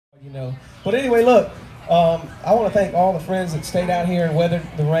You know. But anyway, look, I want to thank all the friends that stayed out here and weathered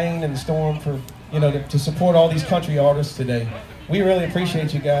the rain and the storm for, you know, to support all these country artists today. We really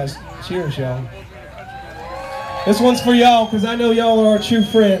appreciate you guys. Cheers, y'all. This one's for y'all, because I know y'all are our true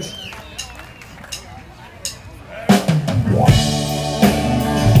friends.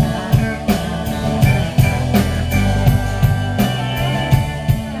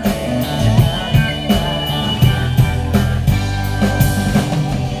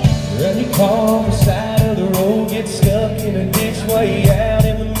 On the side of the road, get stuck in a ditch way out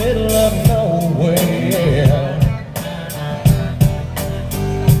in the middle of nowhere.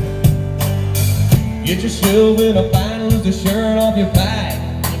 Get yourself in a bind, lose the shirt off your back.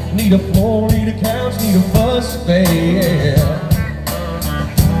 Need a floor, need a couch, need a bus fare.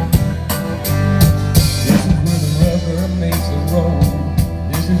 This is where the rubber meets the road.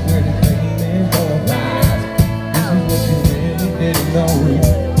 This is where the clean is gonna rise. This is what you really didn't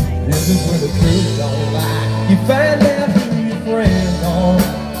know. This is where the truth don't lie. You find out who your friends are.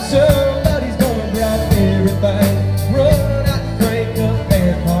 Somebody's gonna drop everything. Run out and break up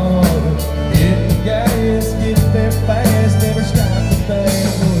their car. Hit the gas, get there fast. Never stop the thing.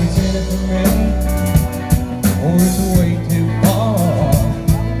 Oh, it's in it for me, or it's way too far.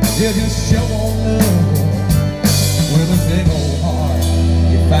 They'll just show on love with a big old heart.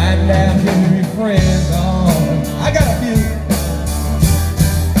 You find out who your friends are. I got a few.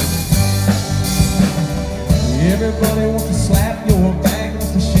 Everybody wants to slap your back,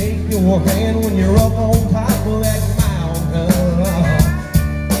 wants to shake your hand when you're up on top of that mountain.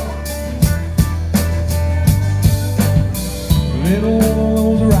 Little one of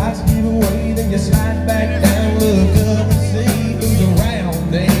those rocks give away, then you slide back down, look up and see who's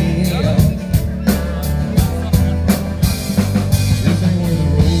around there. This ain't where the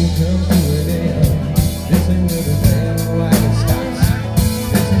road comes to an end. This ain't where the bandwagon stops.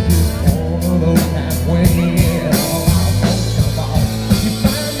 This is just one of those halfway.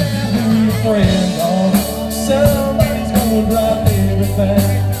 Friends are. Somebody's gonna drop everything.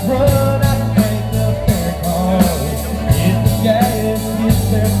 Run out and crank up their car. Hit the gas, get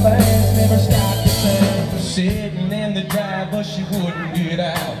there fast. Never stop the thing. Sitting in the drive, but she wouldn't get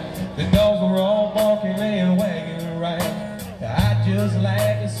out. The dogs were all barking and wagging around. I just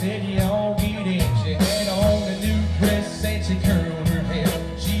laughed and said, "You all get in." She had on a new dress and she curled her hair.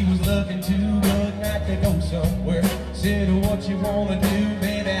 She was looking too good not to go somewhere. Said, "What you wanna do,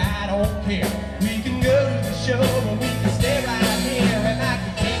 baby? I don't care. We can go to the show, but we can stay right here, and I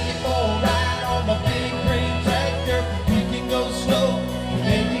can take you for a ride on my big green tractor. We can go slow,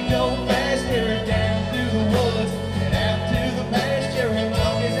 then we go faster, down through the woods and out to the pasture. As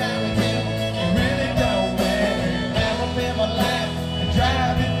long as I'm with you, it really don't matter. Now up in my lap and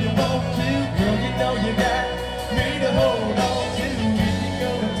drive if you want to. Girl, you know you got me to hold on to. We can go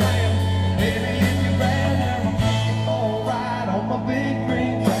to town, baby, if you're rather. I'll take you for a ride on my big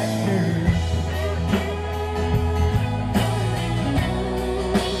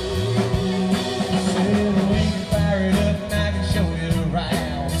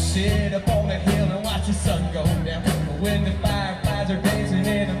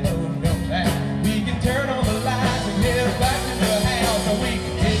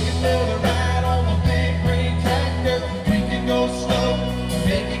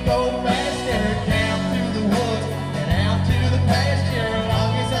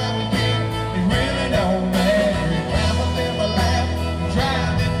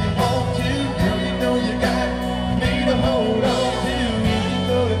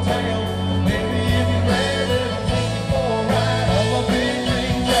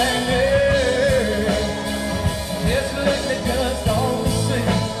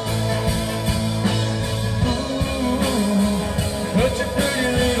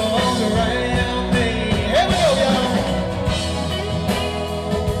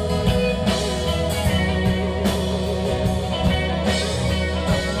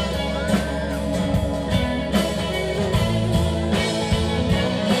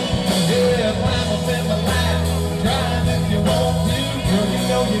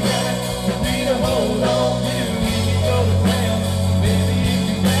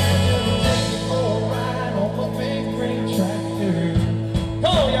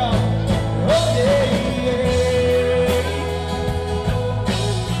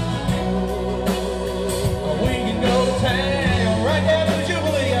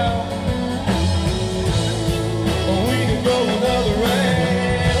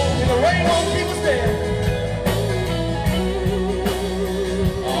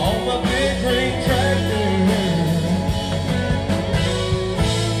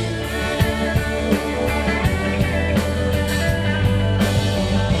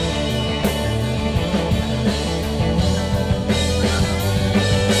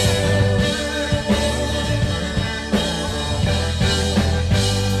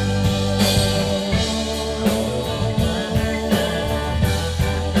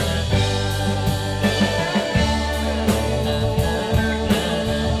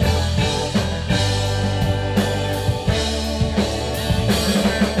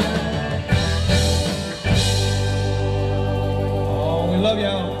Love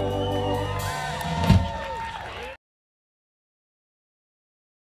y'all.